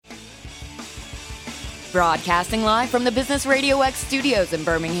Broadcasting live from the Business Radio X studios in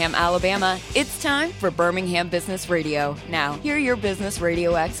Birmingham, Alabama, it's time for Birmingham Business Radio. Now, here are your Business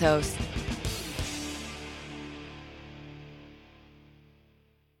Radio X hosts.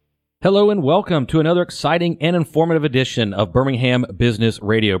 Hello and welcome to another exciting and informative edition of Birmingham Business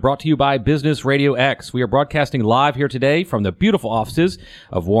Radio, brought to you by Business Radio X. We are broadcasting live here today from the beautiful offices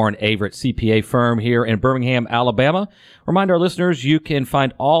of Warren Averett CPA firm here in Birmingham, Alabama. Remind our listeners you can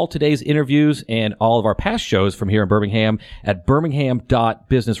find all today's interviews and all of our past shows from here in Birmingham at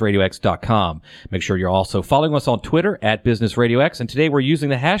birmingham.businessradiox.com. Make sure you're also following us on Twitter at Business Radio X, and today we're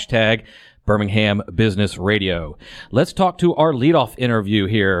using the hashtag Birmingham Business Radio. Let's talk to our leadoff interview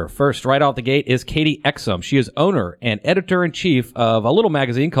here. First, right out the gate is Katie Exum. She is owner and editor-in-chief of a little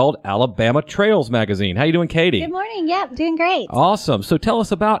magazine called Alabama Trails Magazine. How you doing, Katie? Good morning. Yep, doing great. Awesome. So tell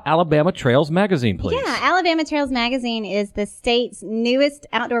us about Alabama Trails Magazine, please. Yeah, Alabama Trails Magazine is the state's newest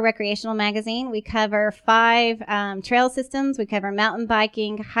outdoor recreational magazine. We cover 5 trail systems. We cover mountain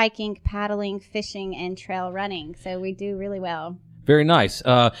biking, hiking, paddling, fishing, and trail running. So we do really well. Very nice.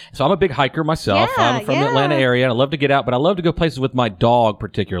 So I'm a big hiker myself. I'm from the Atlanta area, and I love to get out, but I love to go places with my dog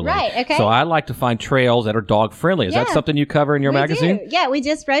particularly. Right, okay. So I like to find trails that are dog friendly. Is that something you cover in your magazine? Do. Yeah, we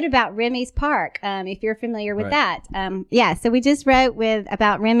just wrote about Remy's Park, if you're familiar with that. So we just wrote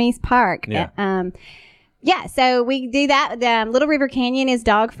about Remy's Park. So we do that. Little River Canyon is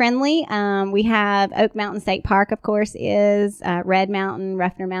dog friendly. We have Oak Mountain State Park, of course, is Red Mountain,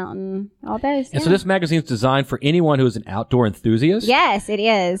 Ruffner Mountain, all those. And so this magazine is designed for anyone who is an outdoor enthusiast? Yes, it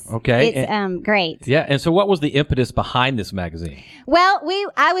is. Okay. It's great. Yeah. And so what was the impetus behind this magazine? Well,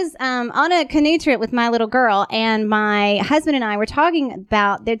 I was on a canoe trip with my little girl, and my husband and I were talking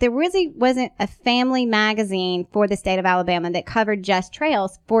about that there really wasn't a family magazine for the state of Alabama that covered just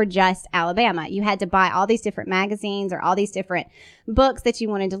trails for just Alabama. You had to buy all these different magazines or all these different books that you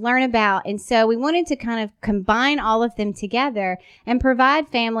wanted to learn about. And so we wanted to kind of combine all of them together and provide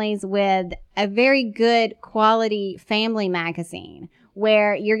families with a very good quality family magazine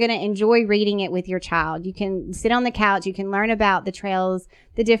where you're going to enjoy reading it with your child. You can sit on the couch. You can learn about the trails,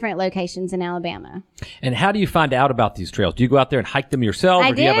 the different locations in Alabama. And how do you find out about these trails? Do you go out there and hike them yourself?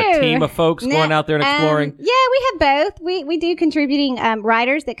 Or do you have a team of folks going out there and exploring? Yeah, we have both. We do contributing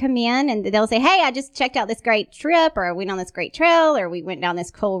writers that come in and they'll say, hey, I just checked out this great trip, or we went on this great trail, or we went down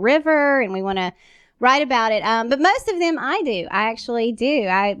this cool river and we want to write about it. But most of them I do. I actually do.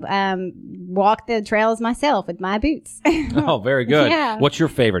 I walk the trails myself with my boots. Oh, very good. Yeah. What's your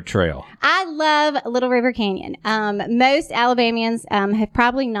favorite trail? I love Little River Canyon. Most Alabamians have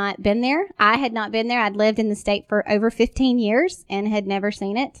probably not been there. I had not been there. I'd lived in the state for over 15 years and had never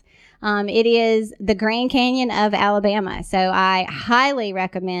seen it. It is the Grand Canyon of Alabama, so I highly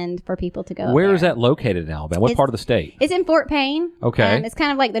recommend for people to go. Where is that located in Alabama? What part of the state? It's in Fort Payne. Okay. It's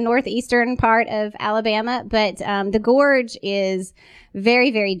kind of like the northeastern part of Alabama, but the gorge is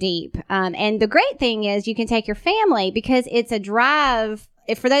very, very deep. And the great thing is you can take your family because it's a drive.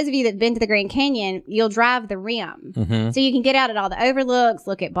 For those of you that have been to the Grand Canyon, you'll drive the rim. Mm-hmm. So you can get out at all the overlooks,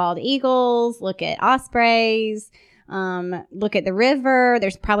 look at bald eagles, look at ospreys, look at the river.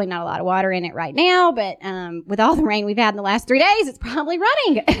 There's probably not a lot of water in it right now, but with all the rain we've had in the last 3 days, it's probably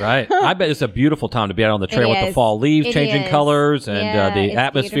running. Right. I bet it's a beautiful time to be out on the trail with the fall leaves changing colors and the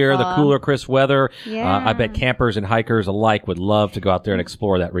atmosphere, the cooler, crisp weather. Yeah. I bet campers and hikers alike would love to go out there and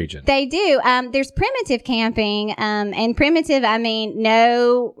explore that region. They do. There's primitive camping, and primitive, I mean,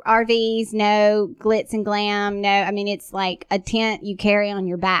 no RVs, no glitz and glam, it's like a tent you carry on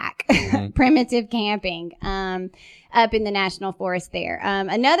your back. Mm-hmm. Primitive camping. Up in the National Forest there.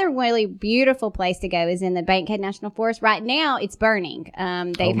 Another really beautiful place to go is in the Bankhead National Forest. Right now, it's burning.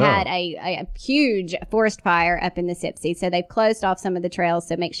 They've had a huge forest fire up in the Sipsey, so they've closed off some of the trails,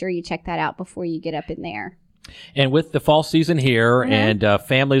 so make sure you check that out before you get up in there. And with the fall season here and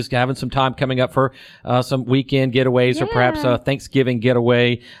families having some time coming up for some weekend getaways or perhaps a Thanksgiving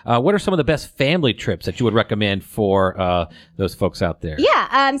getaway, what are some of the best family trips that you would recommend for those folks out there?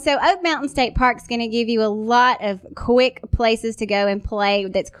 Yeah. So Oak Mountain State Park is going to give you a lot of quick places to go and play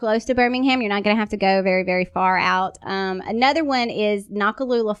that's close to Birmingham. You're not going to have to go very, very far out. Another one is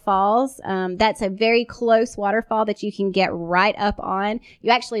Noccalula Falls. That's a very close waterfall that you can get right up on.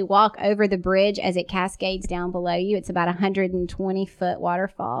 You actually walk over the bridge as it cascades down below you. It's about 120-foot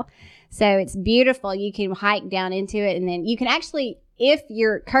waterfall. So it's beautiful. You can hike down into it, and then you can actually, if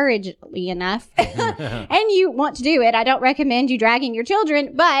you're courageous enough and you want to do it, I don't recommend you dragging your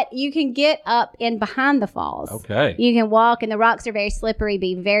children, but you can get up in behind the falls. Okay. You can walk, and the rocks are very slippery.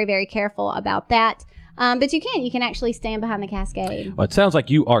 Be very, very careful about that. But you can actually stand behind the Cascade. Well, it sounds like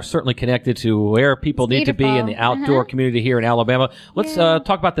you are certainly connected to where people need to be in the outdoor community here in Alabama. Let's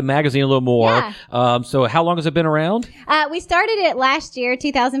talk about the magazine a little more. Yeah. So how long has it been around? We started it last year,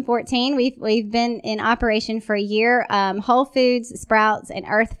 2014. We've been in operation for a year. Whole Foods, Sprouts, and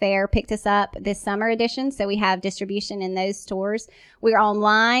Earth Fare picked us up this summer edition, so we have distribution in those stores. We're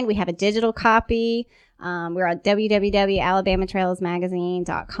online. We have a digital copy. We're on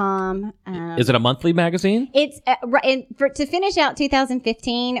www.alabamatrailsmagazine.com. Is it a monthly magazine? It's to finish out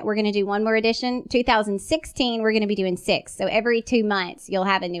 2015, we're going to do one more edition. 2016, we're going to be doing 6. So every 2 months, you'll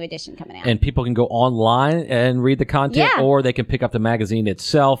have a new edition coming out. And people can go online and read the content, or they can pick up the magazine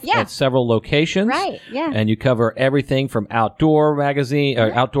itself at several locations. Right. Yeah. And you cover everything from outdoor magazine,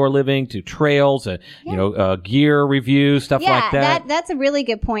 outdoor living to trails, gear reviews, stuff like that. That's a really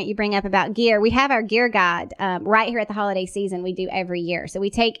good point you bring up about gear. We have our gear guide right here at the holiday season. We do every year. So we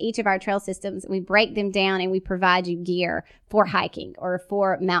take each of our trail systems, we break them down, and we provide you gear for hiking or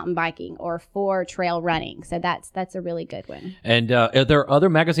for mountain biking or for trail running. So that's a really good one. And are there other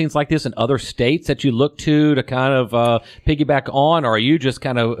magazines like this in other states that you look to kind of piggyback on, or are you just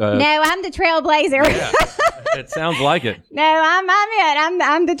kind of No, I'm the trailblazer. Yeah. It sounds like it. No, I'm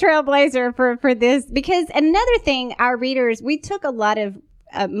the trailblazer for this, because another thing, our readers, we took a lot of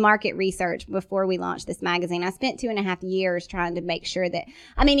market research before we launched this magazine. I spent 2.5 years trying to make sure that,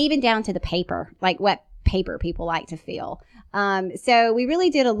 even down to the paper, like what paper people like to feel. So we really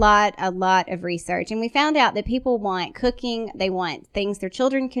did a lot of research, and we found out that people want cooking. They want things their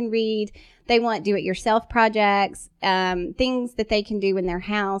children can read. They want do-it-yourself projects, things that they can do in their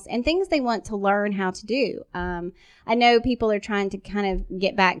house, and things they want to learn how to do. I know people are trying to kind of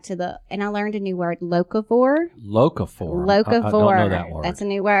get back to and I learned a new word, locavore. Locavore. Locavore. I don't know that word. That's a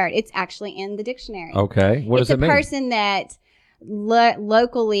new word. It's actually in the dictionary. Okay. What does it mean? It's a person that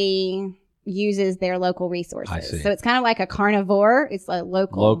locally uses their local resources. I see. So it's kind of like a carnivore. It's a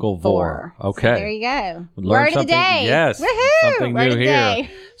local vor. Okay. So there you go. Learn Word of the day. Yes. Woohoo! Something Word new of the here. day.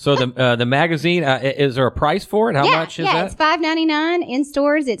 So the magazine, is there a price for it? How much is that? Yeah, it's $5.99 in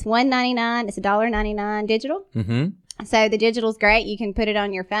stores. It's $1.99. It's $1.99 digital. Mm-hmm. So the digital's great. You can put it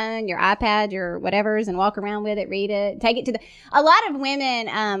on your phone, your iPad, your whatever's, and walk around with it, read it, take it to a lot of women,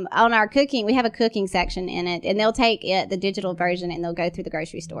 on our cooking, we have a cooking section in it, and they'll take the digital version and they'll go through the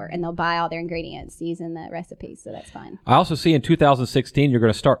grocery store and they'll buy all their ingredients using the recipes. So that's fine. I also see in 2016, you're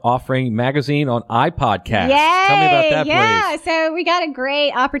going to start offering magazine on iPodcast. Yay! Tell me about that, please. Yeah. So we got a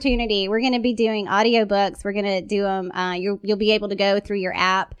great opportunity. We're going to be doing audiobooks. We're going to do them. You'll be able to go through your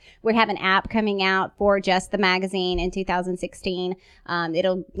app. We have an app coming out for just the magazine in 2016.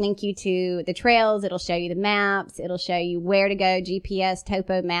 It'll link you to the trails. It'll show you the maps. It'll show you where to go, GPS,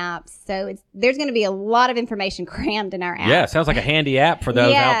 topo maps. So there's going to be a lot of information crammed in our app. Yeah, sounds like a handy app for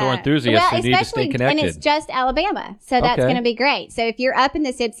those outdoor enthusiasts who need to stay connected. And it's just Alabama. So that's going to be great. So if you're up in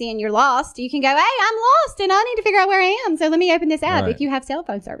the Sipsey and you're lost, you can go, hey, I'm lost and I need to figure out where I am. So let me open this app if you have cell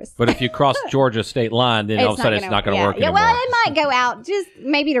phone service. But if you cross Georgia state line, then all of a sudden it's not going to work anymore. Well, it might go out just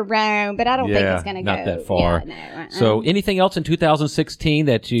maybe to Rome, but I don't think it's going to go. Not that far. Yeah, no. So anything else in 2016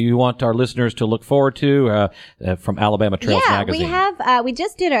 that you want our listeners to look forward to from Alabama Trails Magazine? We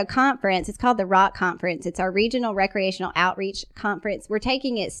just did a conference. It's called the ROC Conference. It's our Regional Recreational Outreach Conference. We're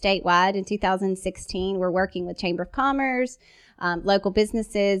taking it statewide in 2016. We're working with Chamber of Commerce, local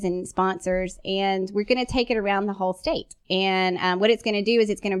businesses and sponsors, and we're going to take it around the whole state. And what it's going to do is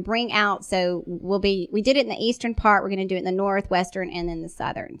it's going to bring out, we did it in the eastern part, we're going to do it in the north, western, and then the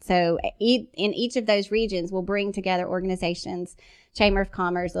southern. So in each of those regions, we'll bring together organizations, Chamber of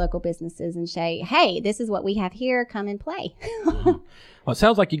Commerce, local businesses, and say, hey, this is what we have here, come and play. Well, it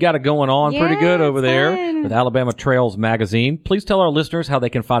sounds like you got it going on pretty good over there with Alabama Trails Magazine. Please tell our listeners how they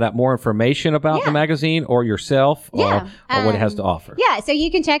can find out more information about the magazine or yourself or what it has to offer. Yeah, so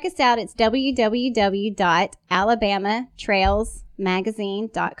you can check us out. It's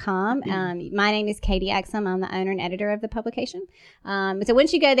www.alabamatrailsmagazine.com. My name is Katie Exum. I'm the owner and editor of the publication. So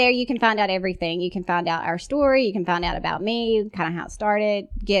once you go there, you can find out everything. You can find out our story. You can find out about me, kind of how it started,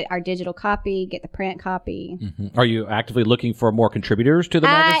 get our digital copy, get the print copy. Mm-hmm. Are you actively looking for more contributors to the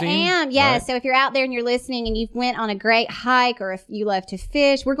magazine? I am, yeah. Right. So if you're out there and you're listening and you've went on a great hike, or if you love to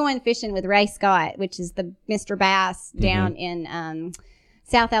fish, we're going fishing with Ray Scott, which is the Mr. Bass down in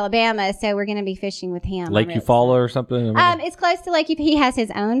South Alabama, so we're going to be fishing with him. Lake Eufaula or something? It's close to Lake Eufaula. He has his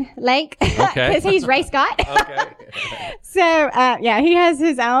own lake because he's Ray Scott. Okay. So, he has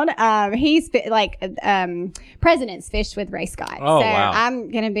his own. He's presidents fished with Ray Scott. Oh, so wow.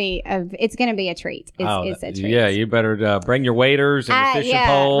 I'm going to be, it's going to be a treat. It's a treat. Yeah, you better bring your waders and your fishing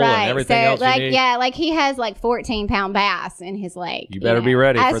pole and everything else you need. Yeah, like he has like 14-pound bass in his lake. You better be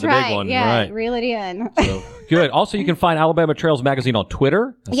ready for the big one. Yeah, right. reel it in. So, good. Also, you can find Alabama Trails Magazine on Twitter.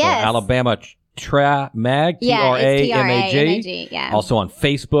 Yes. Alabama Tramag, T-R-A-M-A-G. Yeah. Also on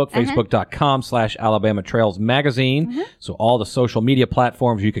Facebook, facebook.com/Alabama Trails Magazine. So all the social media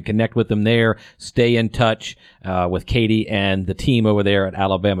platforms, you can connect with them there. Stay in touch with Katie and the team over there at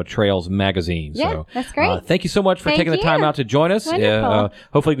Alabama Trails Magazine. Yeah, so, that's great. Thank you so much for taking the time out to join us. Wonderful.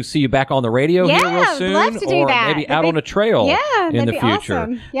 Hopefully we can see you back on the radio here real soon. Love to do or that. maybe out on a trail in the future.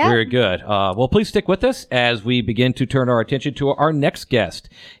 Awesome. Yeah. Very good. Well, please stick with us as we begin to turn our attention to our next guest.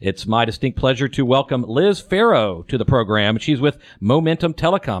 It's my distinct pleasure to welcome Liz Farrow to the program. She's with Momentum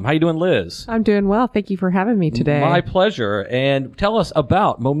Telecom. How you doing, Liz? I'm doing well. Thank you for having me today. My pleasure. And tell us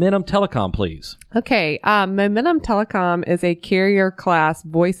about Momentum Telecom, please. Okay. Momentum Telecom is a carrier class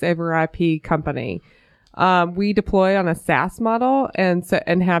voice over IP company. We deploy on a SaaS model and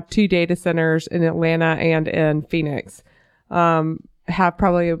have 2 data centers in Atlanta and in Phoenix. Have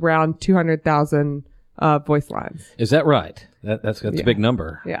probably around 200,000 voice lines. Is that right? That's a big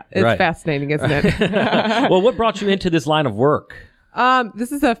number. Yeah, it's fascinating, isn't it? Well, what brought you into this line of work?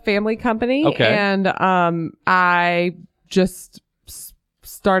 This is a family company, and I just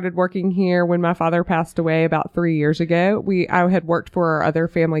started working here when my father passed away about 3 years ago. I had worked for our other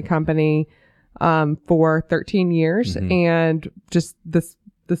family company for 13 years, and just this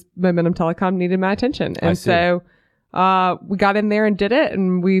Momentum Telecom needed my attention, and so we got in there and did it,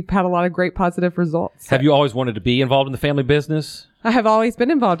 and we've had a lot of great positive results. Have you always wanted to be involved in the family business? I have always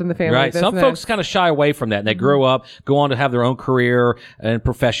been involved in the family business. Some folks kind of shy away from that, and they grow up, go on to have their own career and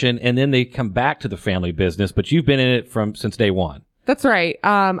profession, and then they come back to the family business, but you've been in it since day one. That's right.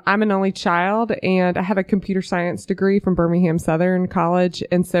 I'm an only child, and I have a computer science degree from Birmingham Southern College,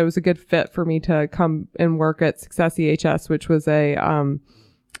 and so it was a good fit for me to come and work at Success EHS, which was an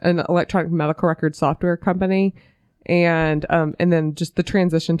electronic medical record software company. And then just the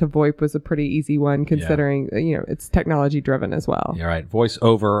transition to VoIP was a pretty easy one, considering, it's technology driven as well. Yeah, right. Voice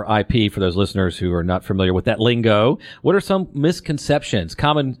over IP, for those listeners who are not familiar with that lingo. What are some misconceptions,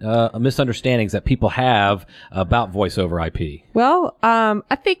 common misunderstandings that people have about voice over IP? Well, I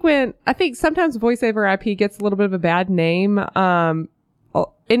think sometimes voice over IP gets a little bit of a bad name.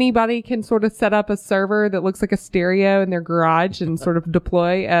 Anybody can sort of set up a server that looks like a stereo in their garage and sort of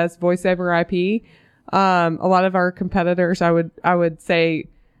deploy as voice over IP. A lot of our competitors, I would say,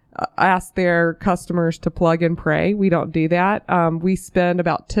 ask their customers to plug and pray. We don't do that. We spend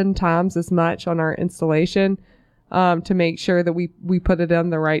about 10 times as much on our installation, to make sure that we put it in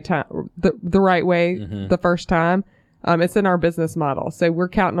the right time, the right way the first time. It's in our business model. So we're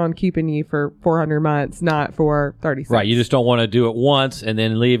counting on keeping you for 400 months, not for 36. Right. You just don't want to do it once and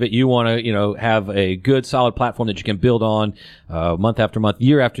then leave it. You want to, have a good, solid platform that you can build on month after month,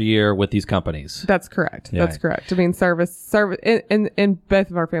 year after year with these companies. That's correct. Yeah. That's correct. I mean, service in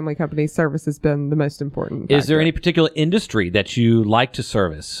both of our family companies, service has been the most important factor. Is there any particular industry that you like to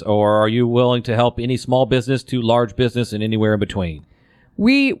service, or are you willing to help any small business to large business and anywhere in between?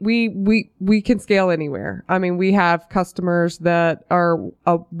 We can scale anywhere. I mean, we have customers that are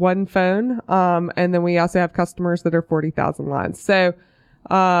one phone, and then we also have customers that are 40,000 lines. So,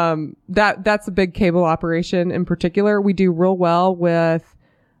 that's a big cable operation in particular. We do real well with,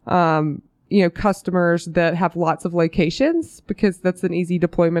 customers that have lots of locations, because that's an easy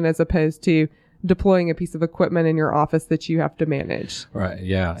deployment as opposed to deploying a piece of equipment in your office that you have to manage. Right.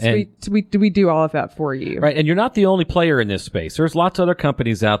 Yeah. So we do all of that for you. Right. And you're not the only player in this space. There's lots of other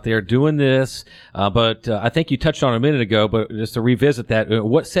companies out there doing this. But I think you touched on it a minute ago, but just to revisit that,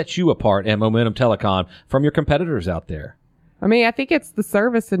 what sets you apart at Momentum Telecom from your competitors out there? I mean, I think it's the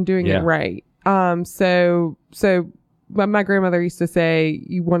service and doing it right. So my grandmother used to say,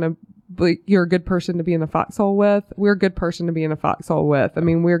 you're a good person to be in a foxhole with. We're a good person to be in a foxhole with. I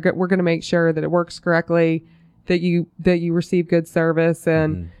mean, we're going to make sure that it works correctly, that you receive good service,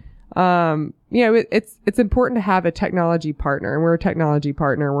 and it's important to have a technology partner, and we're a technology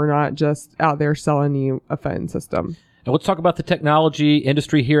partner. We're not just out there selling you a phone system. And let's talk about the technology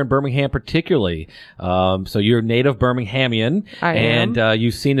industry here in Birmingham particularly. So you're a native Birminghamian. I am. And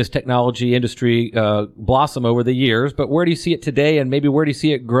you've seen this technology industry blossom over the years. But where do you see it today, and maybe where do you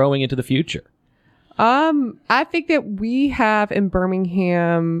see it growing into the future? I think that we have in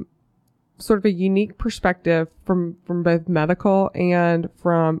Birmingham sort of a unique perspective from both medical and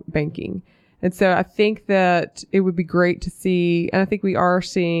from banking. And so I think that it would be great to see, and I think we are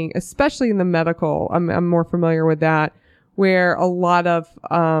seeing, especially in the medical, I'm more familiar with that, where a lot of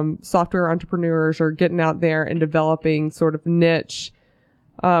software entrepreneurs are getting out there and developing sort of niche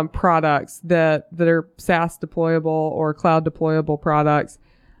products that are SaaS deployable or cloud deployable products.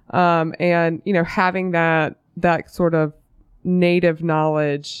 And, having that sort of native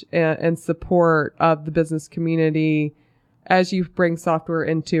knowledge and support of the business community as you bring software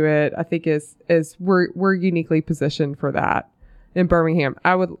into it, I think is we're uniquely positioned for that in Birmingham.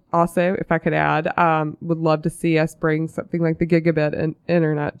 I would also, if I could add, would love to see us bring something like the gigabit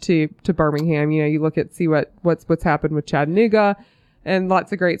internet to Birmingham. You look at what's happened with Chattanooga, and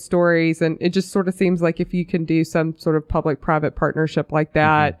lots of great stories. And it just sort of seems like if you can do some sort of public-private partnership like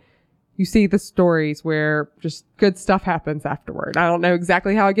that, you see the stories where just good stuff happens afterward. I don't know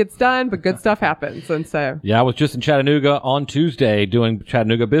exactly how it gets done, but good stuff happens. And so, yeah, I was just in Chattanooga on Tuesday doing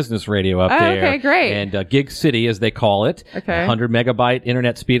Chattanooga Business Radio up there. Okay, great. And Gig City, as they call it, okay, 100 megabyte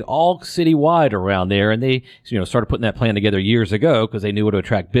internet speed, all citywide around there. And they, started putting that plan together years ago because they knew it would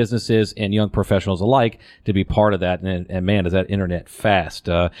attract businesses and young professionals alike to be part of that. And man, is that internet fast.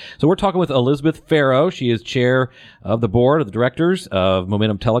 So we're talking with Elizabeth Farrow. She is chair of the board of the directors of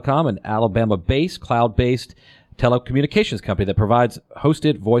Momentum Telecom, an Alabama-based, cloud-based telecommunications company that provides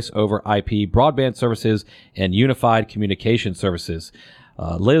hosted voice over IP broadband services and unified communication services.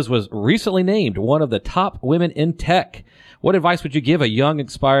 Liz was recently named one of the top women in tech. What advice would you give a young,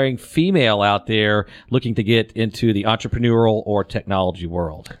 inspiring female out there looking to get into the entrepreneurial or technology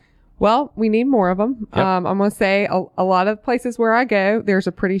world? Well, we need more of them. Yep. I'm going to say a lot of places where I go, there's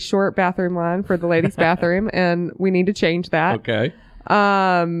a pretty short bathroom line for the ladies' bathroom, and we need to change that. Okay.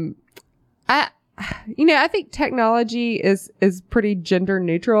 I think technology is pretty gender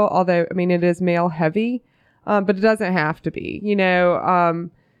neutral, although, it is male heavy, but it doesn't have to be.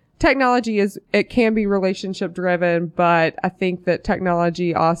 Technology it can be relationship driven, but I think that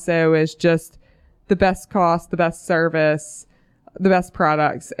technology also is just the best cost, the best service, the best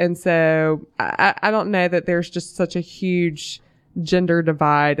products. And so I don't know that there's just such a huge gender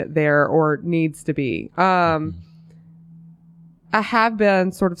divide there, or needs to be. I have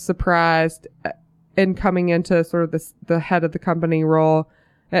been sort of surprised in coming into sort of the head of the company role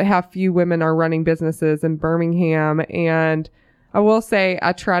at how few women are running businesses in Birmingham. And I will say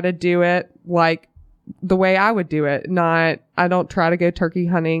I try to do it like the way I would do it. I don't try to go turkey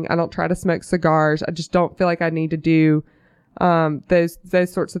hunting. I don't try to smoke cigars. I just don't feel like I need to do those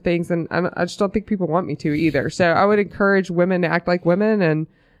sorts of things. And I just don't think people want me to either. So I would encourage women to act like women and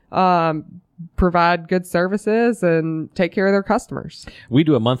provide good services and take care of their customers. We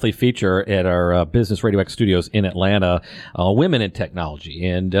do a monthly feature at our Business Radio X studios in Atlanta, Women in Technology.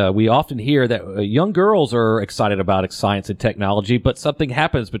 And we often hear that young girls are excited about science and technology, but something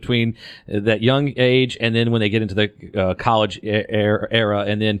happens between that young age and then when they get into the college era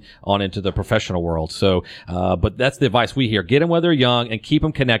and then on into the professional world. So, but that's the advice we hear. Get them while they're young and keep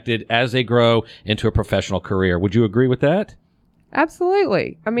them connected as they grow into a professional career. Would you agree with that?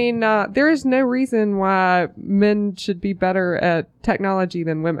 Absolutely. There is no reason why men should be better at technology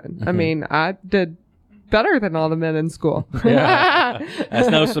than women. Mm-hmm. I did better than all the men in school. Yeah. That's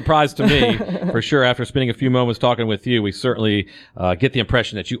no surprise to me, for sure. After spending a few moments talking with you, we certainly get the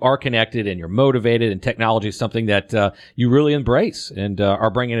impression that you are connected and you're motivated, and technology is something that you really embrace and are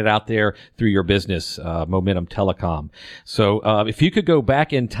bringing it out there through your business, Momentum Telecom. So if you could go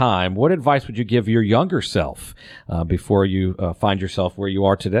back in time, what advice would you give your younger self before you find yourself where you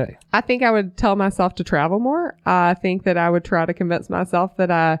are today? I think I would tell myself to travel more. I think that I would try to convince myself that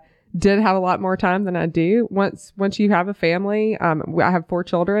I did have a lot more time than I do. Once you have a family, I have 4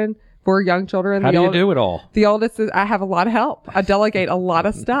 young children. How do you do it all? The oldest is, I have a lot of help. I delegate a lot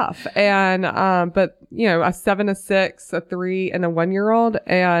of stuff. And, but a 7, a 6, a 3, and a 1-year-old.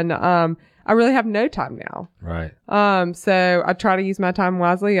 And, I really have no time now. Right. So I try to use my time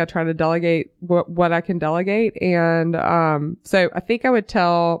wisely. I try to delegate what I can delegate. And, so I think I would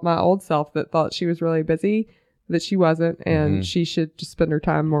tell my old self that thought she was really busy that she wasn't, and she should just spend her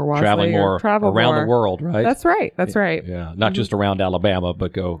time more wisely. Travel around the world, right? That's right. That's right. Yeah. Not just around Alabama,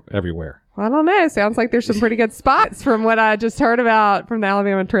 but go everywhere. I don't know. Sounds like there's some pretty good spots from what I just heard about from the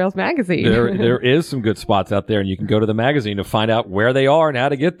Alabama Trails magazine. There is some good spots out there, and you can go to the magazine to find out where they are and how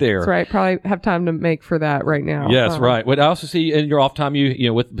to get there. That's right. Probably have time to make for that right now. Yes, right. But I also see in your off time,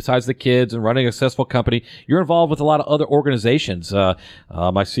 with besides the kids and running a successful company, you're involved with a lot of other organizations.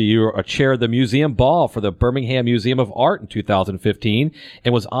 I see you're a chair of the Museum Ball for the Birmingham Museum of Art in 2015,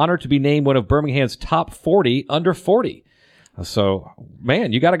 and was honored to be named one of Birmingham's top 40 under 40. So,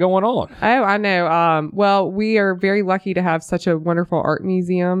 man, you got it going on. Oh, I know. Well, we are very lucky to have such a wonderful art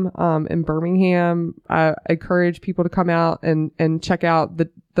museum in Birmingham. I encourage people to come out and check out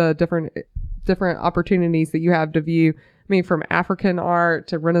the different opportunities that you have to view. I mean, from African art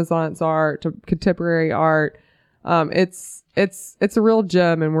to Renaissance art to contemporary art. It's a real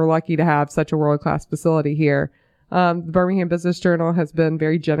gem, and we're lucky to have such a world-class facility here. The Birmingham Business Journal has been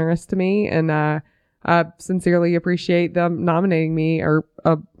very generous to me, and I sincerely appreciate them nominating me or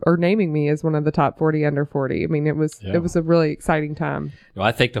naming me as one of the top 40 under 40. I mean, it was a really exciting time. Well,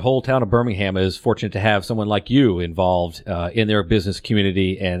 I think the whole town of Birmingham is fortunate to have someone like you involved in their business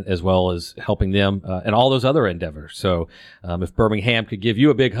community, and as well as helping them and all those other endeavors. So if Birmingham could give you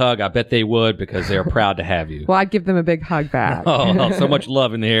a big hug, I bet they would, because they are proud to have you. Well, I'd give them a big hug back. Oh, so much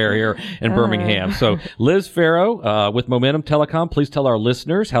love in the air here in Birmingham. So Liz Farrow with Momentum Telecom, please tell our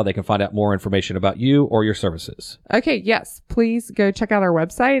listeners how they can find out more information about you or your services. Okay, yes. Please go check out our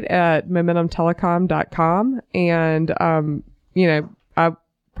website at momentumtelecom.com. And, I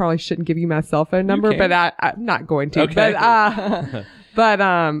probably shouldn't give you my cell phone number, but I'm not going to. Okay. But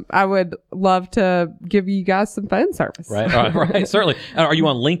I would love to give you guys some phone service. Right. Certainly. Are you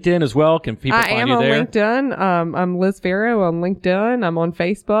on LinkedIn as well? Can people find you there? I am on LinkedIn. I'm Liz Farrow on LinkedIn. I'm on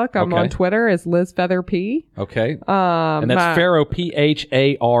Facebook. I'm on Twitter as Liz Feather P. Okay. And that's Farrow,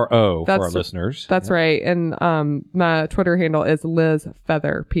 Pharo for our listeners. That's right. And my Twitter handle is Liz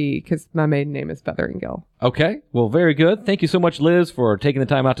Feather P, because my maiden name is Featheringill. Okay. Well, very good. Thank you so much, Liz, for taking the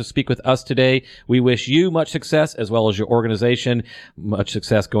time out to speak with us today. We wish you much success, as well as your organization. Much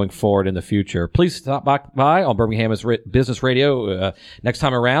success going forward in the future. Please stop by on Birmingham's Business Radio next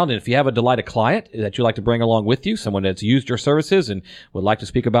time around. And if you have a delighted client that you'd like to bring along with you, someone that's used your services and would like to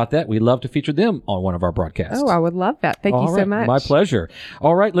speak about that, we'd love to feature them on one of our broadcasts. Oh, I would love that. Thank you so much. My pleasure.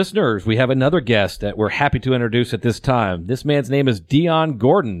 All right, listeners, we have another guest that we're happy to introduce at this time. This man's name is Dion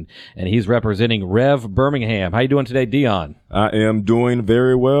Gordon, and he's representing Rev Birmingham. How you doing today, Dion? I am doing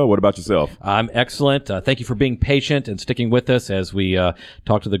very well. What about yourself? I'm excellent. Thank you for being patient and sticking with us as we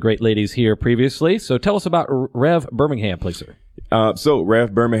talked to the great ladies here previously. So tell us about Rev Birmingham, please, sir. So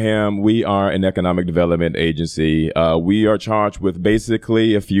Rev Birmingham, we are an economic development agency. We are charged with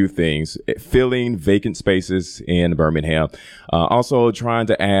basically a few things: filling vacant spaces in Birmingham, also trying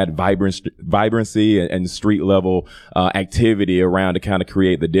to add vibrancy and street level activity around to kind of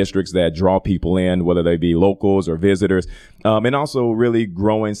create the districts that draw people in, whether they be locals or visitors, and also really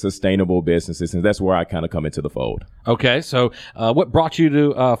growing sustainable businesses. And that's where I kind of come into the fold. Okay. So what brought you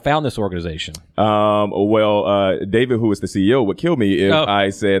to found this organization? David, who is the CEO, would kill me if I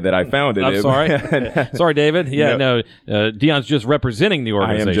said that I founded it. I'm sorry. Sorry, David. Yeah, no. Dion's just representing the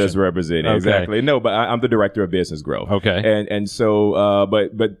organization. I am just representing. Okay. Exactly. No, but I'm the director of business growth. Okay. And so,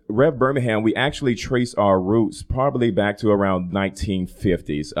 but Rev Birmingham, we actually trace our roots probably back to around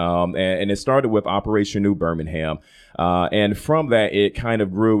 1950s. And it started with Operation New Birmingham. And from that, it kind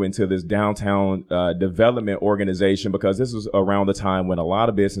of grew into this downtown development organization, because this was around the time when a lot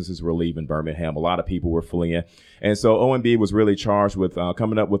of businesses were leaving Birmingham. A lot of people were fleeing. And so OMB was really charged with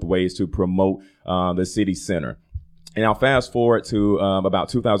coming up with ways to promote the city center. And now fast forward to about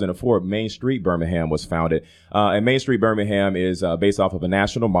 2004, Main Street Birmingham was founded. And Main Street Birmingham is based off of a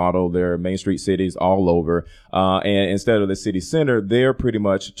national model. There are Main Street cities all over. And instead of the city center, they're pretty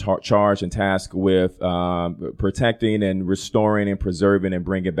much charged and tasked with protecting and restoring and preserving and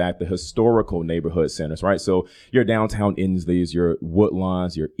bringing back the historical neighborhood centers, right? So your downtown Insleys, your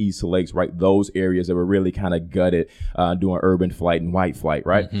Woodlawns, your East Lakes, right? Those areas that were really kind of gutted during urban flight and white flight,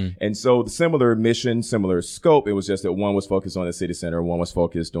 right? Mm-hmm. And so the similar mission, similar scope, it was just that one was focused on the city center, one was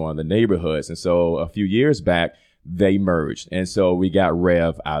focused on the neighborhoods. And so a few years back, they merged. And so we got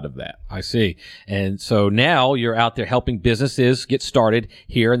Rev out of that. I see. And so now you're out there helping businesses get started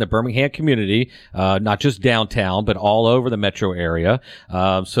here in the Birmingham community, not just downtown, but all over the metro area.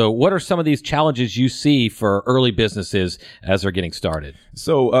 So what are some of these challenges you see for early businesses as they're getting started?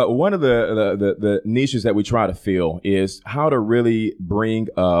 So one of the niches that we try to fill is how to really bring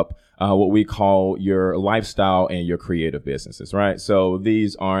up what we call your lifestyle and your creative businesses, right? So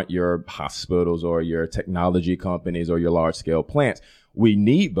these aren't your hospitals or your technology companies or your large scale plants. We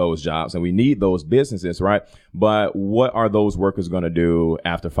need those jobs and we need those businesses, right? But what are those workers going to do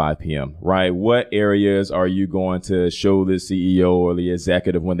after 5 p.m., right? What areas are you going to show the CEO or the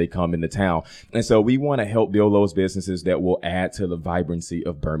executive when they come into town? And so we want to help build those businesses that will add to the vibrancy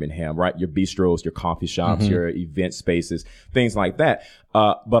of Birmingham, right? Your bistros, your coffee shops, your event spaces, things like that.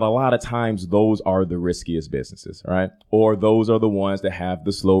 But a lot of times those are the riskiest businesses, right? Or those are the ones that have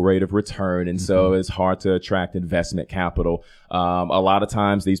the slow rate of return. And so it's hard to attract investment capital. A lot of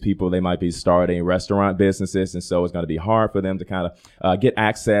times these people, they might be starting restaurant businesses. And so it's going to be hard for them to kind of get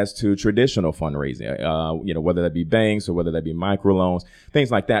access to traditional fundraising, whether that be banks or whether that be microloans,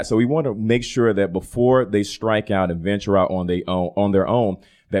 things like that. So we want to make sure that before they strike out and venture out on their own,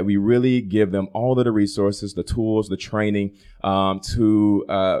 that we really give them all of the resources, the tools, the training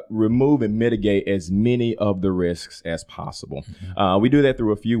to remove and mitigate as many of the risks as possible. We do that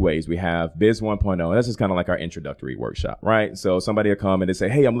through a few ways. We have Biz 1.0. This is kind of like our introductory workshop, right? So somebody will come and they say,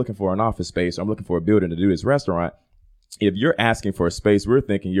 hey, I'm looking for an office space. Or I'm looking for a building to do this restaurant. If you're asking for a space, we're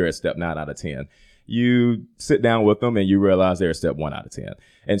thinking you're at step 9 out of 10. You sit down with them and you realize they're a step 1 out of 10.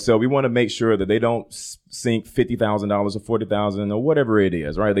 And so we want to make sure that they don't sink $50,000 or $40,000 or whatever it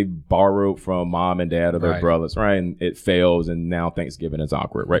is, right? They borrowed from mom and dad or their brothers, right? And it fails and now Thanksgiving is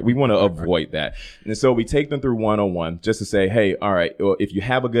awkward, right? We want to avoid that. And so we take them through 101 just to say, hey, all right, well, if you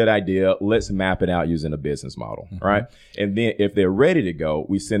have a good idea, let's map it out using a business model, right? And then if they're ready to go,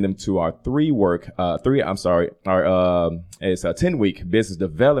 we send them to our 10-week business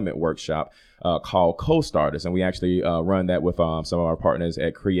development workshop called Co-Starters. And we actually run that with some of our partners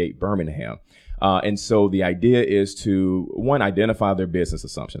at Create Birmingham. And so the idea is to, one, identify their business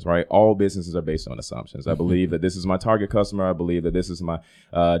assumptions, right? All businesses are based on assumptions. I believe that this is my target customer. I believe that this is my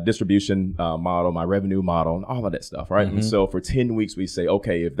distribution model, my revenue model, and all of that stuff, right? And so for 10 weeks, we say,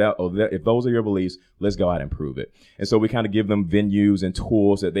 okay, if those are your beliefs, let's go out and prove it. And so we kind of give them venues and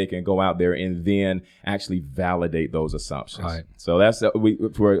tools that they can go out there and then actually validate those assumptions. Right. So that's,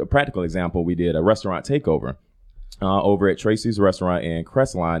 for a practical example, we did a restaurant takeover over at Tracy's Restaurant in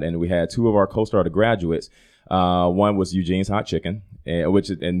Crestline, and we had 2 of our co-starter graduates. One was Eugene's Hot Chicken,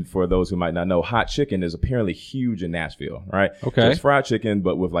 and for those who might not know, hot chicken is apparently huge in Nashville, right? Okay. So it's fried chicken,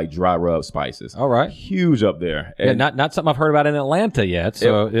 but with like dry rub spices. All right. Huge up there. And not something I've heard about in Atlanta yet.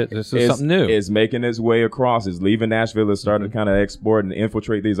 So this is something new. It's making its way across. It's leaving Nashville. It's starting to kind of export and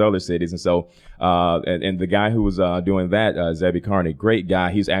infiltrate these other cities. And so, and the guy who was doing that, Zebby Carney, great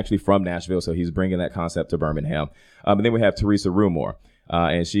guy. He's actually from Nashville, so he's bringing that concept to Birmingham. And then we have Teresa Rumor.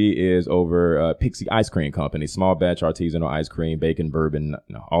 And she is over Pixie Ice Cream Company, small batch artisanal ice cream, bacon, bourbon,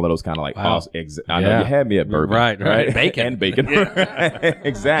 all of those kind of like. Wow. I know you had me at bourbon, right? Bacon and bacon,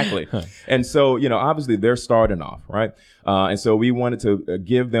 exactly. And so obviously they're starting off, right? And so we wanted to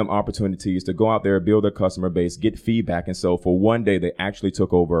give them opportunities to go out there, build their customer base, get feedback. And so for one day, they actually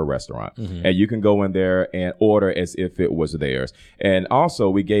took over a restaurant, and you can go in there and order as if it was theirs. And also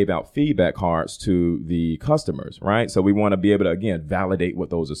we gave out feedback cards to the customers, right? So we want to be able to, again, validate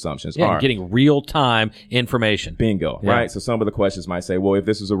what those assumptions are. Getting real time information. Bingo, right? So some of the questions might say, well, if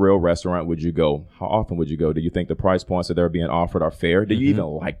this is a real restaurant, would you go? How often would you go? Do you think the price points that they're being offered are fair? Do you even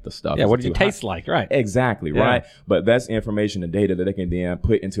like the stuff? Yeah, what does it taste like? Right. Exactly, right? But that's information and data that they can then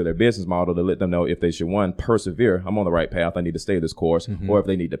put into their business model to let them know if they should, one, persevere. I'm on the right path. I need to stay this course. Or if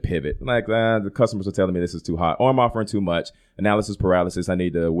they need to pivot. Like, the customers are telling me this is too hot, or I'm offering too much. Analysis paralysis. I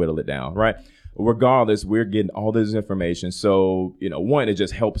need to whittle it down, right? Regardless, we're getting all this information. So, one, it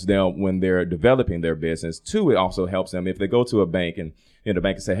just helps them when they're developing their business. 2, it also helps them if they go to a bank and the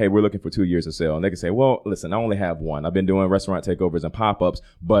bank can say, hey, we're looking for 2 years of sale. And they can say, well, listen, I only have 1. I've been doing restaurant takeovers and pop-ups,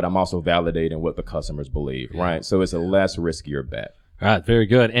 but I'm also validating what the customers believe, right? So it's a less riskier bet. All right, very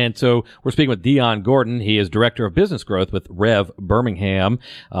good. And so we're speaking with Dion Gordon. He is Director of Business Growth with Rev Birmingham.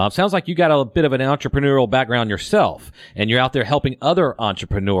 Sounds like you got a bit of an entrepreneurial background yourself, and you're out there helping other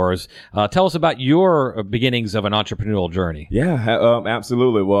entrepreneurs. Tell us about your beginnings of an entrepreneurial journey. Yeah,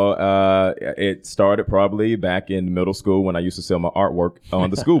 absolutely. Well, it started probably back in middle school when I used to sell my artwork on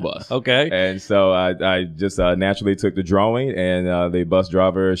the school bus. Okay. And so I just naturally took the drawing, and the bus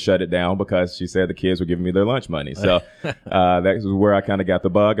driver shut it down because she said the kids were giving me their lunch money. So that was where I kind of got the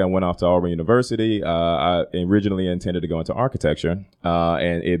bug. I went off to Auburn University. I originally intended to go into architecture,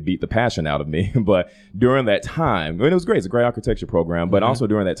 and it beat the passion out of me. But during that time, it was great. It's a great architecture program. But also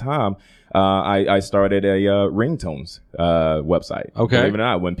during that time, I started a ringtones website. Okay. Believe it or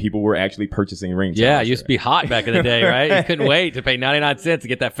not, when people were actually purchasing ringtones. Yeah, it used to be hot back in the day, right? You couldn't wait to pay 99 cents to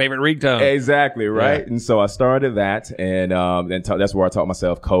get that favorite ringtone. Exactly, right? Yeah. And so I started that, and that's where I taught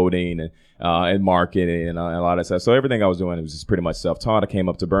myself coding and marketing and a lot of stuff. So everything I was doing was just pretty much self-taught. I came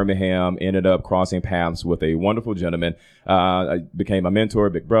up to Birmingham, ended up crossing paths with a wonderful gentleman. I became a mentor,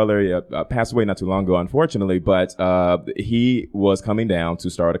 big brother. He passed away not too long ago, unfortunately, but he was coming down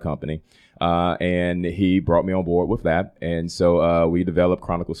to start a company. And he brought me on board with that. And so we developed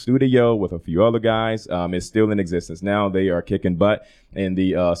Chronicle Studio with a few other guys. It's still in existence now. They are kicking butt in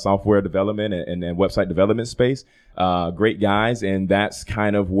the software development and website development space. Great guys. And that's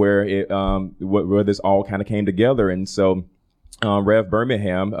kind of where where this all kind of came together. And so Rev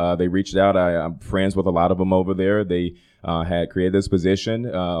Birmingham, they reached out. I'm friends with a lot of them over there. They had created this position,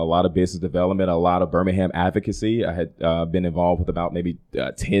 a lot of business development, a lot of Birmingham advocacy. I had been involved with about maybe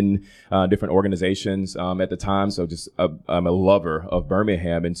 10 different organizations at the time. So just I'm a lover of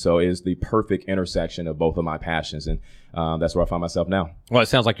Birmingham. And so it is the perfect intersection of both of my passions. And that's where I find myself now. Well, it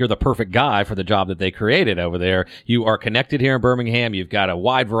sounds like you're the perfect guy for the job that they created over there. You are connected here in Birmingham. You've got a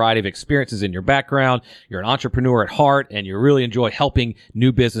wide variety of experiences in your background. You're an entrepreneur at heart, and you really enjoy helping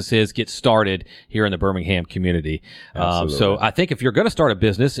new businesses get started here in the Birmingham community. So I think if you're going to start a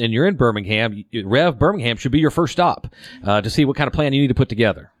business and you're in Birmingham, Rev Birmingham should be your first stop to see what kind of plan you need to put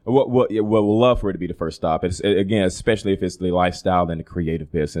together. Well, we'll love for it to be the first stop. It's, again, especially if it's the lifestyle and the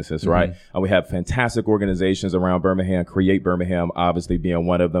creative businesses, right? We have fantastic organizations around Birmingham. Create Birmingham, obviously, being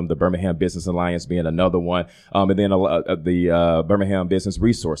one of them. The Birmingham Business Alliance being another one. And then the Birmingham Business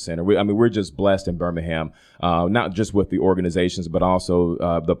Resource Center. We're just blessed in Birmingham, not just with the organizations, but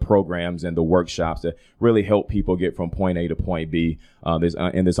also the programs and the workshops that really help people get from point A to point B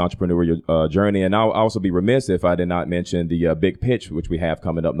in this entrepreneurial journey. And I'll also be remiss if I did not mention the Big Pitch, which we have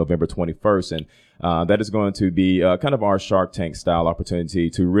coming up November 21st. And that is going to be kind of our Shark Tank style opportunity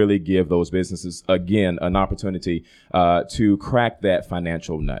to really give those businesses, again, an opportunity to crack that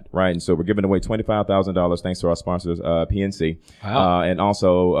financial nut, right? And so we're giving away $25,000 thanks to our sponsors, PNC. Wow. And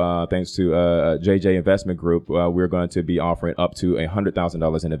also thanks to JJ Investment Group, we're going to be offering up to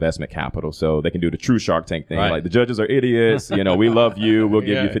 $100,000 in investment capital. So they can do the true Shark Tank thing. Right. Like, the judges are idiots. We love you. We'll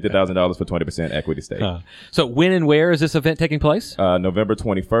give you $50,000 for 20% equity stake. So when and where is this event taking place? November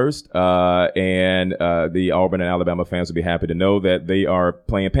 21st. And the Auburn and Alabama fans will be happy to know that they are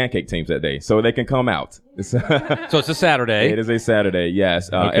playing pancake teams that day, so they can come out. So it's a Saturday. It is a Saturday,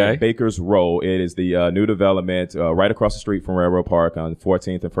 yes. At Baker's Row. It is the new development right across the street from Railroad Park on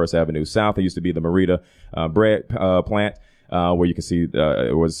 14th and 1st Avenue South. It used to be the Merita bread plant. Where you can see,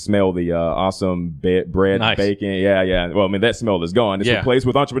 smell the awesome bread, nice. Bacon. Yeah. Well, I mean, that smell is gone. It's replaced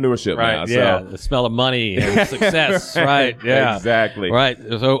with entrepreneurship now. Yeah, the smell of money and success. Right. Yeah. Exactly. Right.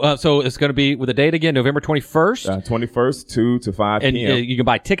 So it's going to be with the date again, November 21st. 21st, 2 to 5 p.m. And you can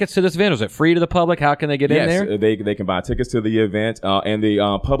buy tickets to this event. Is it free to the public? How can they get in there? Yes, they can buy tickets to the event. And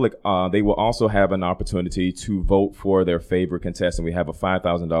the public, they will also have an opportunity to vote for their favorite contestant. We have a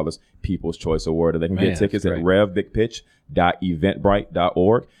 $5,000 People's Choice Award. They can get tickets at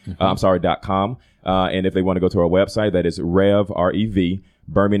revbigpitch.eventbrite.org. .com. And if they want to go to our website, that is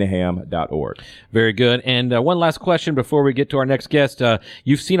Birmingham.org. Very good. And one last question before we get to our next guest.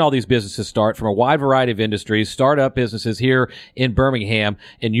 You've seen all these businesses start from a wide variety of industries, startup businesses here in Birmingham.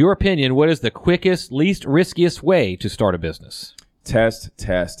 In your opinion, what is the quickest, least riskiest way to start a business? Test.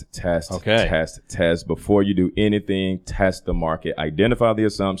 Before you do anything, test the market, identify the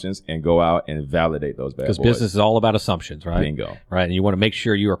assumptions, and go out and validate those bad boys. Because business is all about assumptions, right? Bingo. Right, and you want to make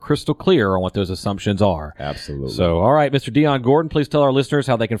sure you are crystal clear on what those assumptions are. Absolutely. So, all right, Mr. Dion Gordon, please tell our listeners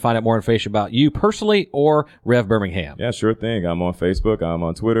how they can find out more information about you personally or Rev Birmingham. Yeah, sure thing. I'm on Facebook. I'm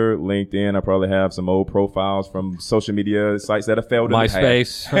on Twitter, LinkedIn. I probably have some old profiles from social media sites that have failed in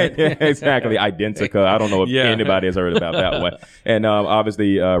MySpace. Right. Exactly. Identica. I don't know if anybody has heard about that one. And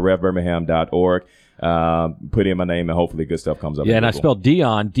obviously, revbirmingham.org. Put in my name and hopefully good stuff comes up. Yeah, and I spelled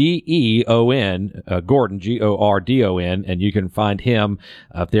Dion, D-E-O-N, Gordon, G-O-R-D-O-N, and you can find him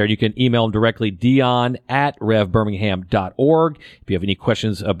up there. You can email him directly, dion@revbirmingham.org. If you have any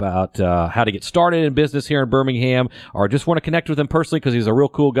questions about how to get started in business here in Birmingham or just want to connect with him personally because he's a real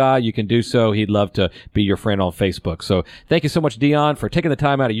cool guy, you can do so. He'd love to be your friend on Facebook. So thank you so much, Dion, for taking the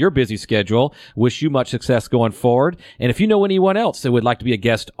time out of your busy schedule. Wish you much success going forward. And if you know anyone else that would like to be a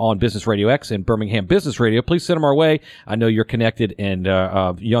guest on Business Radio X in Birmingham Business Radio, please send them our way. I know you're connected and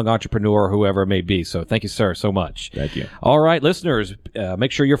young entrepreneur, whoever it may be. So thank you, sir, so much. Thank you. All right, listeners,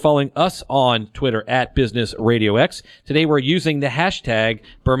 make sure you're following us on Twitter at Business Radio X. Today we're using the hashtag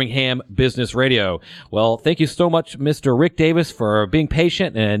Birmingham Business Radio. Well, thank you so much, Mr. Rick Davis, for being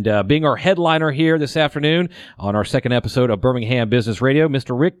patient and being our headliner here this afternoon on our second episode of Birmingham Business Radio.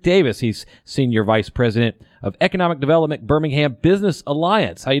 Mr. Rick Davis, he's Senior Vice President of Economic Development, Birmingham Business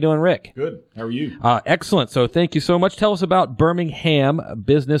Alliance. How you doing, Rick? Good. How are you? Excellent. So thank you so much. Tell us about Birmingham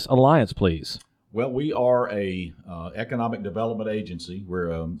Business Alliance, please. Well, we are a economic development agency. We're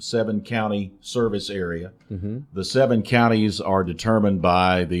a 7-county service area. Mm-hmm. The 7 counties are determined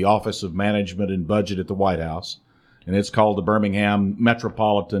by the Office of Management and Budget at the White House, and it's called the Birmingham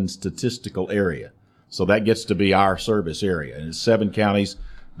Metropolitan Statistical Area. So that gets to be our service area, and it's 7 counties.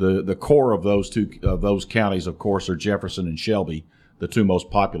 The core of those counties, of course, are Jefferson and Shelby, the 2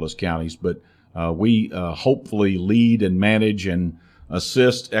 most populous counties. But we hopefully lead and manage and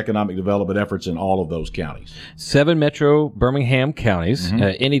assist economic development efforts in all of those counties. 7 metro Birmingham counties.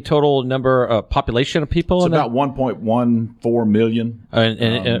 Any total number population of people? It's in about 1.14 million.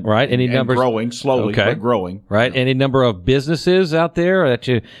 Right. Any and numbers? growing slowly, Okay. but growing. Right. Any number of businesses out there that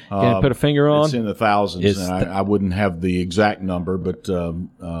you can put a finger on? It's in the thousands. It's And I wouldn't have the exact number, but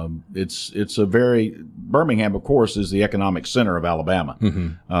it's a very Birmingham, of course, is the economic center of Alabama.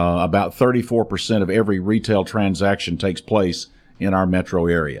 About 34% of every retail transaction takes place in our metro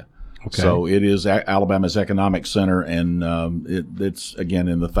area. Okay. So it is Alabama's economic center, and it's, again,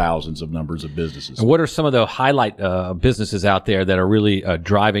 in the thousands of numbers of businesses. And what are some of the highlight businesses out there that are really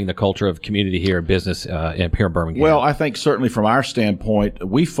driving the culture of community here in business here in Birmingham? Well, I think certainly from our standpoint,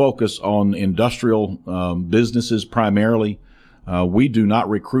 we focus on industrial businesses primarily. We do not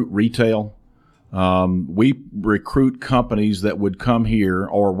recruit retail. We recruit companies that would come here,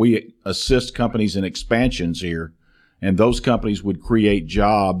 or we assist companies in expansions here, and those companies would create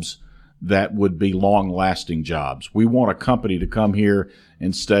jobs that would be long-lasting jobs. We want a company to come here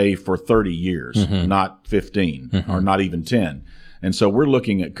and stay for 30 years, not 15 or not even 10. And so we're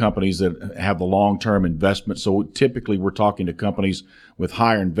looking at companies that have the long-term investment. So typically we're talking to companies with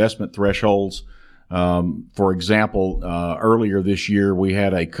higher investment thresholds. For example, earlier this year, we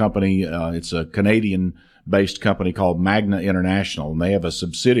had a company, it's a Canadian-based company called Magna International, and they have a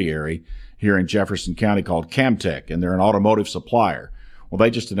subsidiary here in Jefferson County called Camtech, and they're an automotive supplier. Well,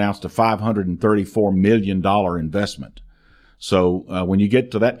 they just announced a $534 million investment. So when you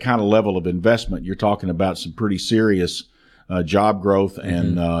get to that kind of level of investment, you're talking about some pretty serious job growth,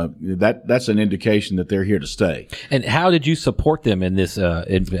 and that's an indication that they're here to stay. And how did you support them in this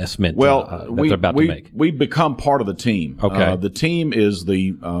investment Well, that they're about to make? we become part of the team. Okay. The team is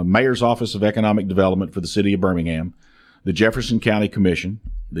the Mayor's Office of Economic Development for the City of Birmingham, the Jefferson County Commission,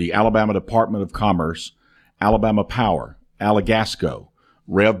 the Alabama Department of Commerce, Alabama Power, Alagasco,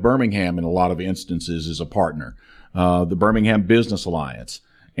 Rev Birmingham in a lot of instances is a partner, the Birmingham Business Alliance,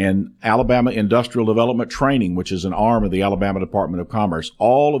 and Alabama Industrial Development Training, which is an arm of the Alabama Department of Commerce.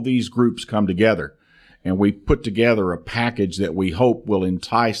 All of these groups come together, and we put together a package that we hope will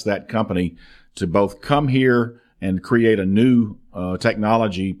entice that company to both come here and create a new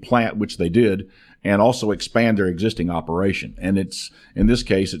technology plant, which they did, and also expand their existing operation. And it's, in this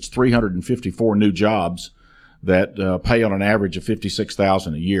case, it's 354 new jobs that pay on an average of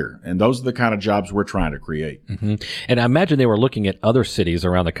 $56,000 a year. And those are the kind of jobs we're trying to create. And I imagine they were looking at other cities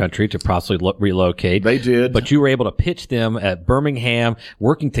around the country to possibly relocate. They did. But you were able to pitch them at Birmingham,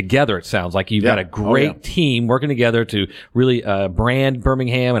 working together, it sounds like. You've got a great team working together to really brand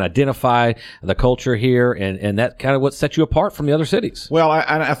Birmingham and identify the culture here, and that kind of what sets you apart from the other cities. Well,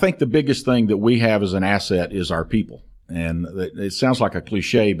 I think the biggest thing that we have as an asset is our people. And it sounds like a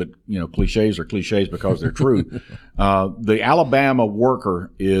cliche, but, cliches are cliches because they're true. The Alabama worker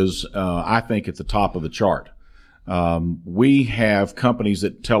is, I think, at the top of the chart. We have companies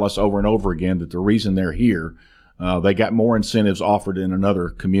that tell us over and over again that the reason they're here, they got more incentives offered in another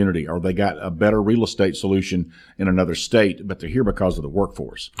community, or they got a better real estate solution in another state, but they're here because of the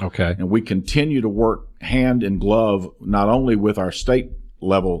workforce. Okay. And we continue to work hand in glove, not only with our state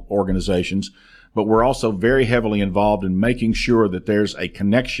level organizations, but we're also very heavily involved in making sure that there's a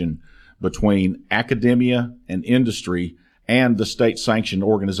connection between academia and industry and the state-sanctioned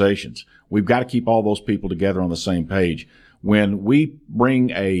organizations. We've got to keep all those people together on the same page. When we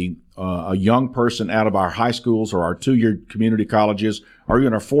bring a young person out of our high schools or our 2-year community colleges or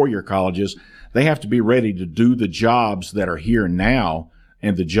even our 4-year colleges, they have to be ready to do the jobs that are here now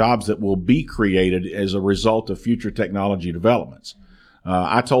and the jobs that will be created as a result of future technology developments.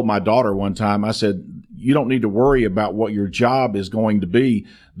 I told my daughter one time, I said, you don't need to worry about what your job is going to be.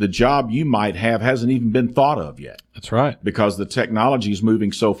 The job you might have hasn't even been thought of yet. That's right. Because the technology is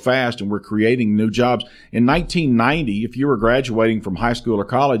moving so fast and we're creating new jobs. In 1990, if you were graduating from high school or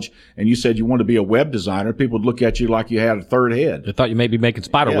college and you said you wanted to be a web designer, people would look at you like you had a third head. They thought you may be making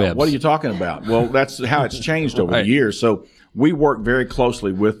spider webs. What are you talking about? Well, that's how it's changed over the years. So we work very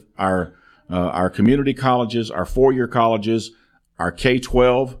closely with our community colleges, our 4-year colleges, our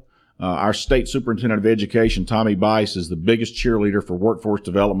K-12, our state superintendent of education, Tommy Bice, is the biggest cheerleader for workforce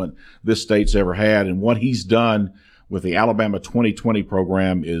development this state's ever had. And what he's done with the Alabama 2020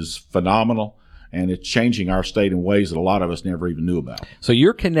 program is phenomenal. And it's changing our state in ways that a lot of us never even knew about. So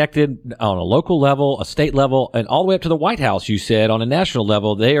you're connected on a local level, a state level, and all the way up to the White House, you said, on a national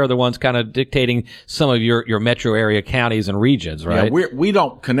level. They are the ones kind of dictating some of your metro area counties and regions, right? Yeah, we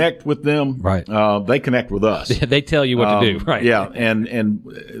don't connect with them. Right. They connect with us. They tell you what to do, right? Yeah, and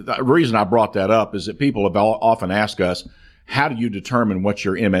the reason I brought that up is that people have often asked us, how do you determine what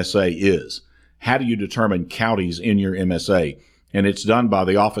your MSA is? How do you determine counties in your MSA? and it's done by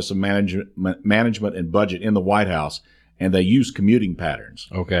the Office of Management and Budget in the White House, and they use commuting patterns.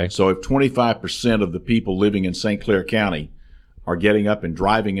 Okay. So if 25% of the people living in St. Clair County are getting up and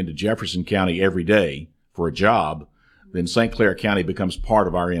driving into Jefferson County every day for a job, then St. Clair County becomes part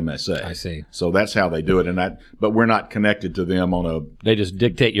of our MSA. I see. So that's how they do it, but we're not connected to them on a. They just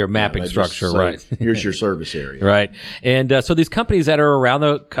dictate your mapping structure, say, right? Here's your service area. Right. And so these companies that are around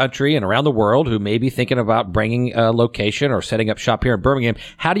the country and around the world who may be thinking about bringing a location or setting up shop here in Birmingham,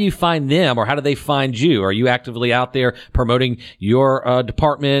 how do you find them, or how do they find you? Are you actively out there promoting your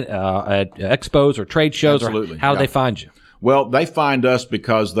department at expos or trade shows? Absolutely. Or how do they find you? Well, they find us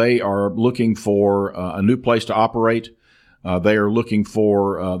because they are looking for a new place to operate. They are looking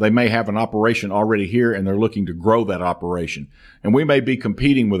for, they may have an operation already here and they're looking to grow that operation. And we may be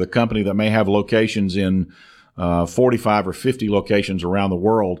competing with a company that may have locations in 45 or 50 locations around the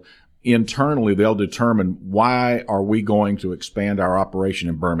world. Internally, they'll determine, why are we going to expand our operation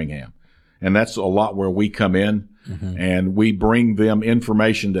in Birmingham? And that's a lot where we come in. Mm-hmm. And we bring them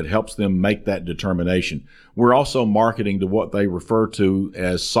information that helps them make that determination. We're also marketing to what they refer to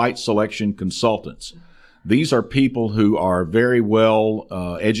as site selection consultants. These are people who are very well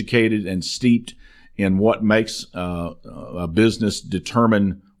educated and steeped in what makes a business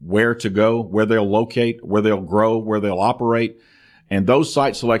determine where to go, where they'll locate, where they'll grow, where they'll operate. And those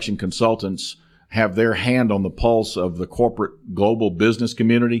site selection consultants have their hand on the pulse of the corporate global business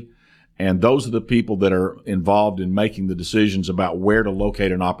community. And those are the people that are involved in making the decisions about where to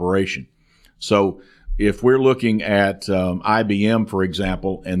locate an operation. So if we're looking at IBM, for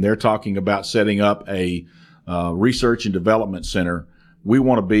example, and they're talking about setting up a research and development center, we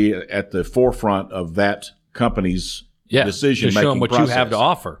want to be at the forefront of that company's decision-making process. To show them what you have to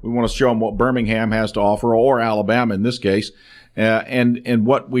offer. We want to show them what Birmingham has to offer, or Alabama in this case. And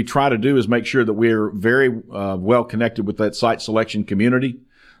what we try to do is make sure that we're very well connected with that site selection community.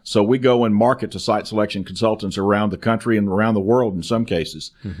 So we go and market to site selection consultants around the country and around the world in some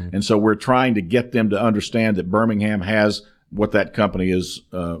cases. Mm-hmm. And so we're trying to get them to understand that Birmingham has what that company is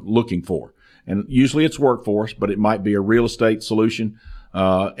looking for. And usually it's workforce, but it might be a real estate solution.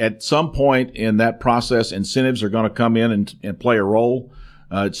 At some point in that process, incentives are going to come in and play a role.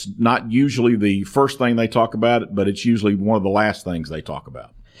 It's not usually the first thing they talk about, but it's usually one of the last things they talk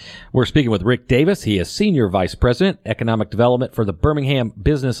about. We're speaking with Rick Davis. He is Senior Vice President, Economic Development for the Birmingham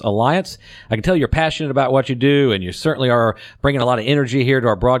Business Alliance. I can tell you're passionate about what you do, and you certainly are bringing a lot of energy here to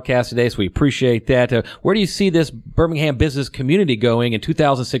our broadcast today, so we appreciate that. Where do you see this Birmingham business community going in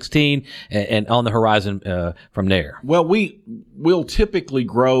 2016 and on the horizon from there? Well, we'll typically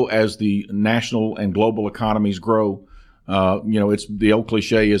grow as the national and global economies grow. It's the old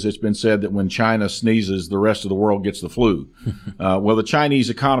cliche is it's been said that when China sneezes, the rest of the world gets the flu. Well, the Chinese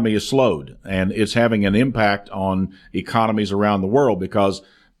economy is slowed, and it's having an impact on economies around the world because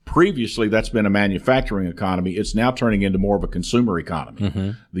previously that's been a manufacturing economy. It's now turning into more of a consumer economy.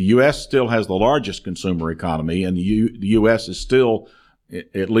 Mm-hmm. The U.S. still has the largest consumer economy, and the U.S. is still,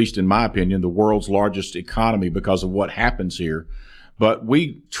 at least in my opinion, the world's largest economy because of what happens here. But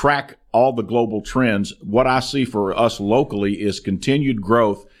we track all the global trends. What I see for us locally is continued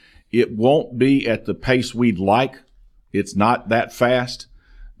growth. It won't be at the pace we'd like. It's not that fast,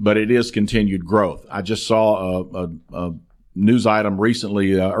 but it is continued growth. I just saw a news item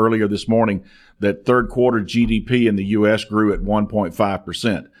recently, earlier this morning, that third quarter GDP in the U.S. grew at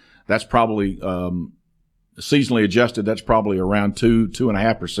 1.5%. That's probably seasonally adjusted, that's probably around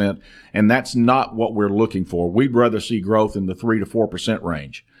 2.5%. And that's not what we're looking for. We'd rather see growth in the 3 to 4%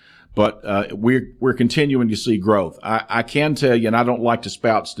 range. But we're continuing to see growth. I can tell you, and I don't like to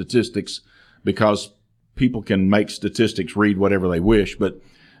spout statistics because people can make statistics read whatever they wish, but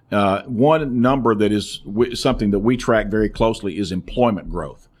one number that is something that we track very closely is employment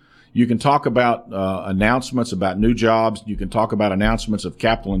growth. You can talk about announcements about new jobs. You can talk about announcements of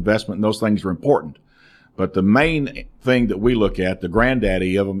capital investment, and those things are important. But the main thing that we look at, the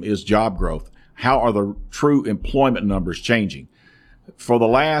granddaddy of them, is job growth. How are the true employment numbers changing? For the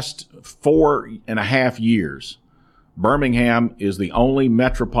last 4.5 years, Birmingham is the only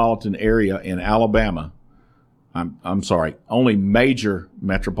metropolitan area in Alabama. Only major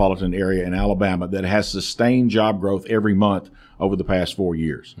metropolitan area in Alabama that has sustained job growth every month over the past 4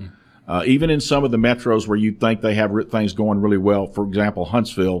 years. Even in some of the metros where you think they have things going really well, for example,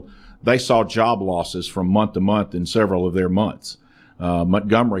 Huntsville, they saw job losses from month to month in several of their months.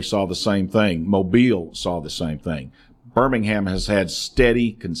 Montgomery saw the same thing. Mobile saw the same thing. Birmingham has had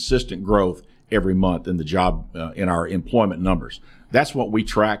steady, consistent growth every month in the job, in our employment numbers. That's what we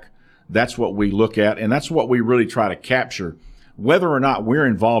track. That's what we look at. And that's what we really try to capture. Whether or not we're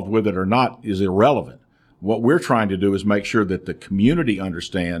involved with it or not is irrelevant. What we're trying to do is make sure that the community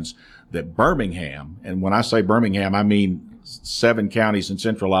understands that Birmingham, and when I say Birmingham, I mean 7 counties in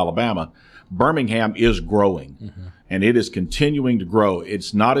central Alabama, Birmingham is growing, and it is continuing to grow.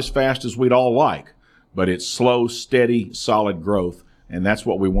 It's not as fast as we'd all like, but it's slow, steady, solid growth. And that's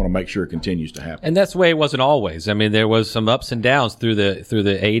what we want to make sure continues to happen. And that's the way it wasn't always. I mean, there was some ups and downs through the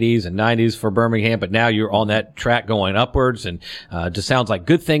 80s and 90s for Birmingham, but now you're on that track going upwards, and just sounds like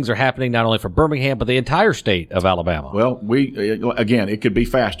good things are happening not only for Birmingham but the entire state of Alabama. Well, again, it could be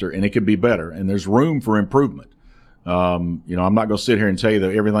faster and it could be better, and there's room for improvement. I'm not going to sit here and tell you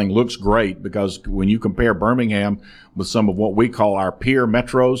that everything looks great, because when you compare Birmingham with some of what we call our peer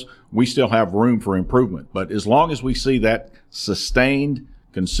metros, we still have room for improvement. But as long as we see that sustained,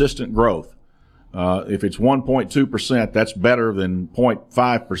 consistent growth, if it's 1.2%, that's better than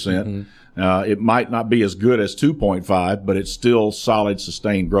 0.5%. It might not be as good as 2.5, but it's still solid,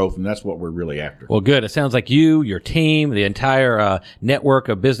 sustained growth, and that's what we're really after. Well, good. It sounds like you, your team, the entire network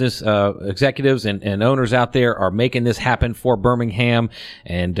of business executives and owners out there are making this happen for Birmingham,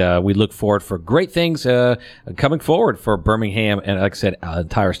 and we look forward for great things coming forward for Birmingham and, like I said,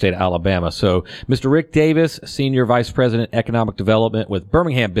 entire state of Alabama. So, Mr. Rick Davis, Senior Vice President, Economic Development with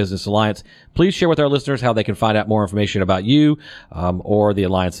Birmingham Business Alliance, please share with our listeners how they can find out more information about you or the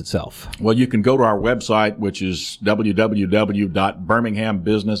Alliance itself. Well, you can go to our website, which is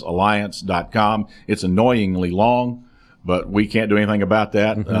www.birminghambusinessalliance.com. It's annoyingly long, but we can't do anything about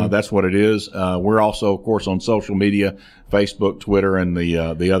that. That's what it is. We're also, of course, on social media, Facebook, Twitter, and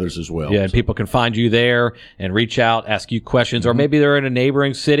the others as well. Yeah, and people can find you there and reach out, ask you questions, or maybe they're in a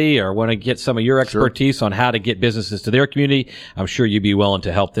neighboring city or want to get some of your expertise on how to get businesses to their community. I'm sure you'd be willing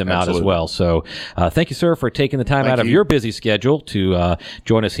to help them out as well. So thank you, sir, for taking the time out of your busy schedule to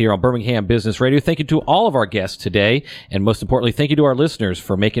join us here on Birmingham Business Radio. Thank you to all of our guests today, and most importantly, thank you to our listeners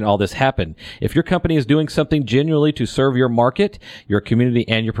for making all this happen. If your company is doing something genuinely to serve your market, your community,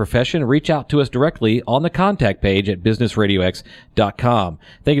 and your profession, reach out to us directly on the contact page at businessradiox.com.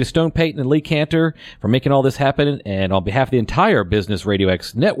 Thank you to Stone Payton and Lee Cantor for making all this happen. And on behalf of the entire Business Radio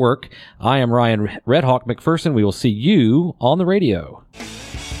X network, I am Ryan Redhawk McPherson. We will see you on the radio.